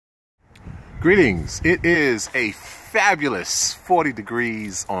Greetings. It is a fabulous 40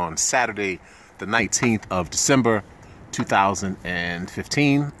 degrees on Saturday, the 19th of December,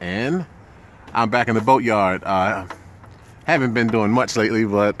 2015, and I'm back in the boatyard. Haven't been doing much lately,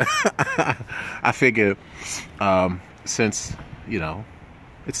 but I figure since,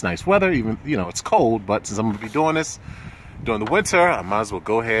 it's nice weather, even, it's cold, but since I'm going to be doing this during the winter, I might as well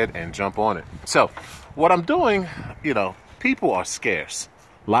go ahead and jump on it. So what I'm doing, people are scarce.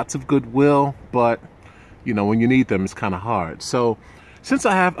 Lots of goodwill, but when you need them, it's kind of hard. So since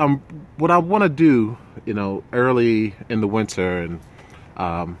I have, what I want to do, early in the winter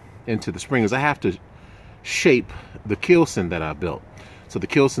and into the spring is I have to shape the keelson that I built. So the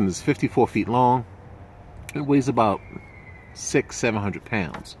keelson is 54 feet long. It weighs about 600-700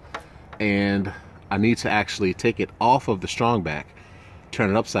 pounds. And I need to actually take it off of the strong back, turn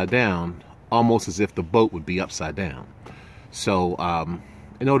it upside down, almost as if the boat would be upside down. So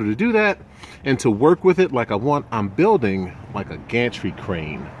in order to do that and to work with it like I want, I'm building like a gantry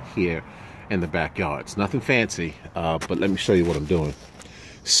crane here in the backyard. It's nothing fancy, but let me show you what I'm doing.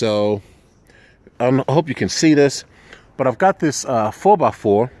 So I hope you can see this, but I've got this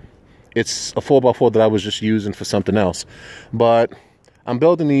 4x4. It's a 4x4 that I was just using for something else, but I'm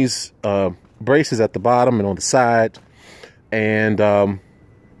building these braces at the bottom and on the side, and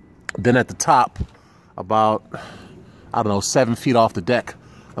then at the top, about 7 feet off the deck,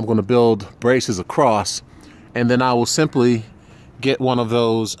 I'm going to build braces across, and then I will simply get one of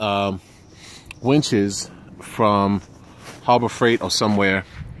those winches from Harbor Freight or somewhere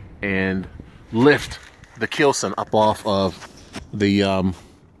and lift the keelson up off of the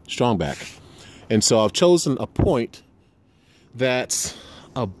strong back. And so I've chosen a point that's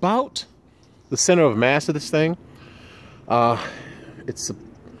about the center of mass of this thing. It's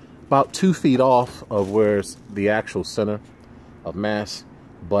about 2 feet off of where's the actual center of mass,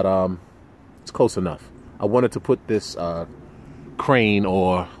 but it's close enough. I wanted to put this crane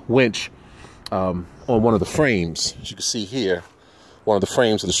or winch on one of the frames, as you can see here, one of the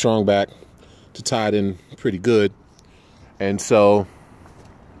frames of the strong back, to tie it in pretty good. And so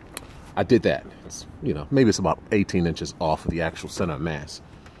I did that. It's, maybe it's about 18 inches off of the actual center of mass,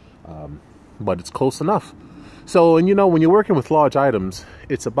 but it's close enough. So, and when you're working with large items,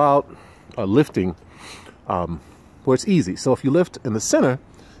 it's about lifting where it's easy. So if you lift in the center,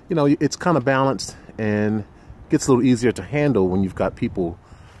 it's kind of balanced and gets a little easier to handle when you've got people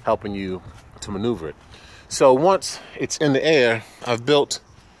helping you to maneuver it. So once it's in the air, I've built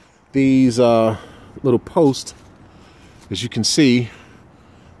these little posts, as you can see,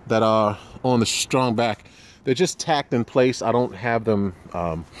 that are on the strong back. They're just tacked in place. I don't have them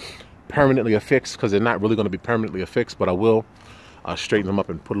permanently affixed because they're not really going to be permanently affixed, but I will straighten them up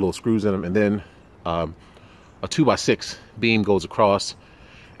and put little screws in them, and then a 2x6 beam goes across,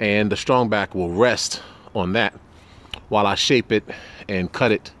 and the strong back will rest on that while I shape it and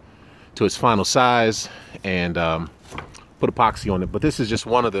cut it to its final size and put epoxy on it. But this is just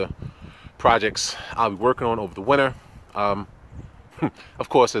one of the projects I'll be working on over the winter, of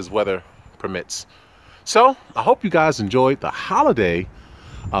course, as weather permits. So I hope you guys enjoyed the holiday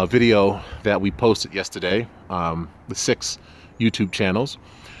video that we posted yesterday, the 6 YouTube channels,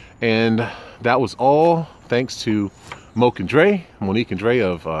 and that was all thanks to Monique and Dre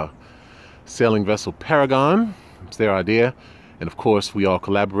of Sailing Vessel Paragon. It's their idea, and of course we all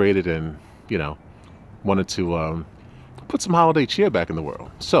collaborated and wanted to put some holiday cheer back in the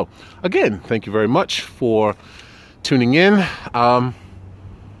world. So again, thank you very much for tuning in.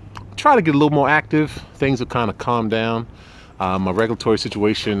 Try to get a little more active. Things have kind of calmed down. My regulatory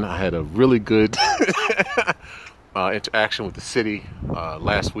situation, I had a really good interaction with the city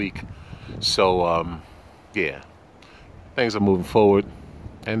last week. So yeah, things are moving forward,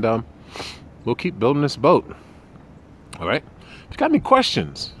 and we'll keep building this boat. All right, if you got any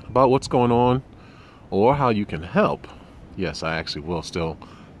questions about what's going on or how you can help, yes, I actually will still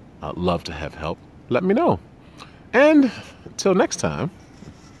love to have help. Let me know. And until next time,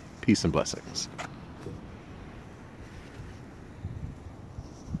 peace and blessings.